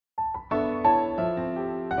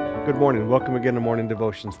Good morning. Welcome again to Morning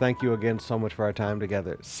Devotions. Thank you again so much for our time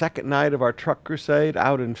together. Second night of our truck crusade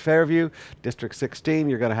out in Fairview, District 16.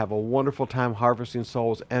 You're going to have a wonderful time harvesting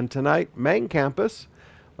souls. And tonight, main campus,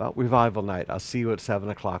 well, revival night. I'll see you at 7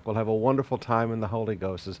 o'clock. We'll have a wonderful time in the Holy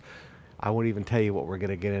Ghost. I won't even tell you what we're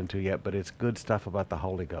going to get into yet, but it's good stuff about the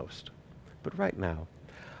Holy Ghost. But right now,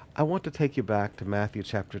 I want to take you back to Matthew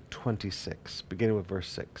chapter 26, beginning with verse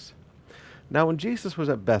 6. Now when Jesus was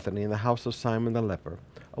at Bethany in the house of Simon the leper,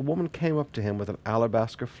 a woman came up to him with an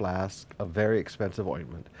alabaster flask of very expensive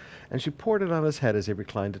ointment, and she poured it on his head as he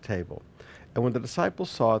reclined at table. And when the disciples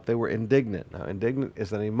saw it, they were indignant. Now, indignant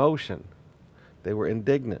is an emotion. They were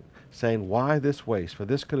indignant, saying, "Why this waste? For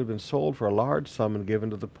this could have been sold for a large sum and given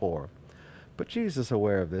to the poor." But Jesus,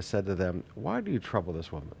 aware of this, said to them, "Why do you trouble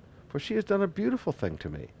this woman? For she has done a beautiful thing to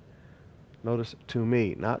me." Notice, to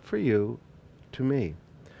me, not for you, to me.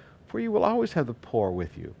 "For you will always have the poor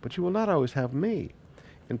with you, but you will not always have me.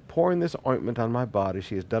 In pouring this ointment on my body,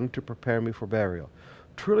 she has done it to prepare me for burial.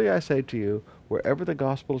 Truly I say to you, wherever the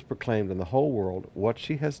gospel is proclaimed in the whole world, what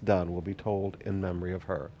she has done will be told in memory of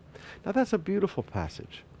her." Now that's a beautiful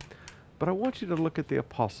passage. But I want you to look at the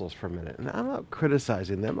apostles for a minute. And I'm not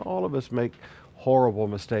criticizing them. All of us make horrible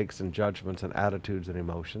mistakes and judgments and attitudes and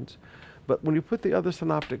emotions. But when you put the other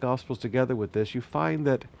synoptic gospels together with this, you find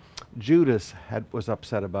that Judas was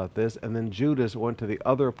upset about this, and then Judas went to the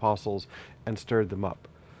other apostles and stirred them up.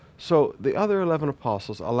 So the other 11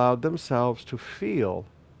 apostles allowed themselves to feel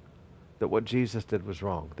that what Jesus did was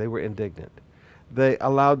wrong. They were indignant. They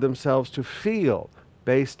allowed themselves to feel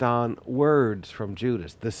based on words from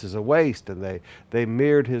Judas. This is a waste, and they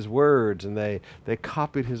mirrored his words, and they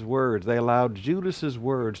copied his words. They allowed Judas's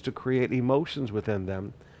words to create emotions within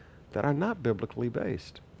them that are not biblically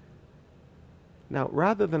based. Now,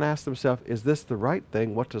 rather than ask themselves, is this the right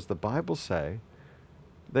thing? What does the Bible say?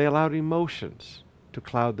 They allowed emotions to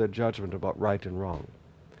cloud their judgment about right and wrong.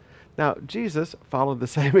 Now, Jesus followed the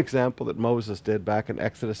same example that Moses did back in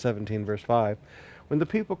Exodus 17, verse 5. When the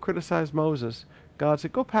people criticized Moses, God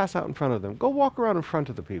said, "Go pass out in front of them. Go walk around in front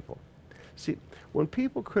of the people." See, when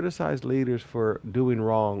people criticize leaders for doing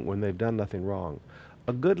wrong when they've done nothing wrong,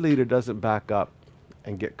 a good leader doesn't back up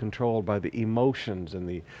and get controlled by the emotions and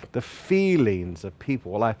the feelings of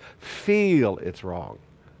people. "Well, I feel it's wrong."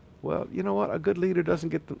 Well, you know what? A good leader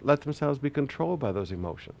doesn't let themselves be controlled by those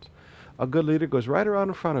emotions. A good leader goes right around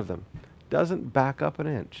in front of them, doesn't back up an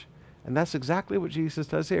inch. And that's exactly what Jesus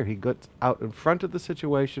does here. He gets out in front of the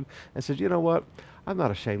situation and says, "You know what? I'm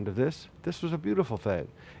not ashamed of this. This was a beautiful thing."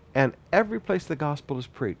 And every place the gospel is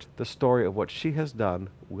preached, the story of what she has done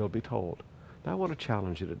will be told. Now I want to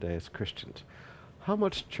challenge you today as Christians. How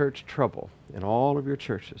much church trouble in all of your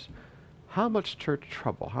churches, how much church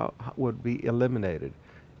trouble how would be eliminated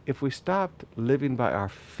if we stopped living by our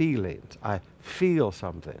feelings? I feel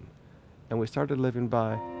something. And we started living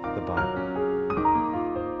by the Bible.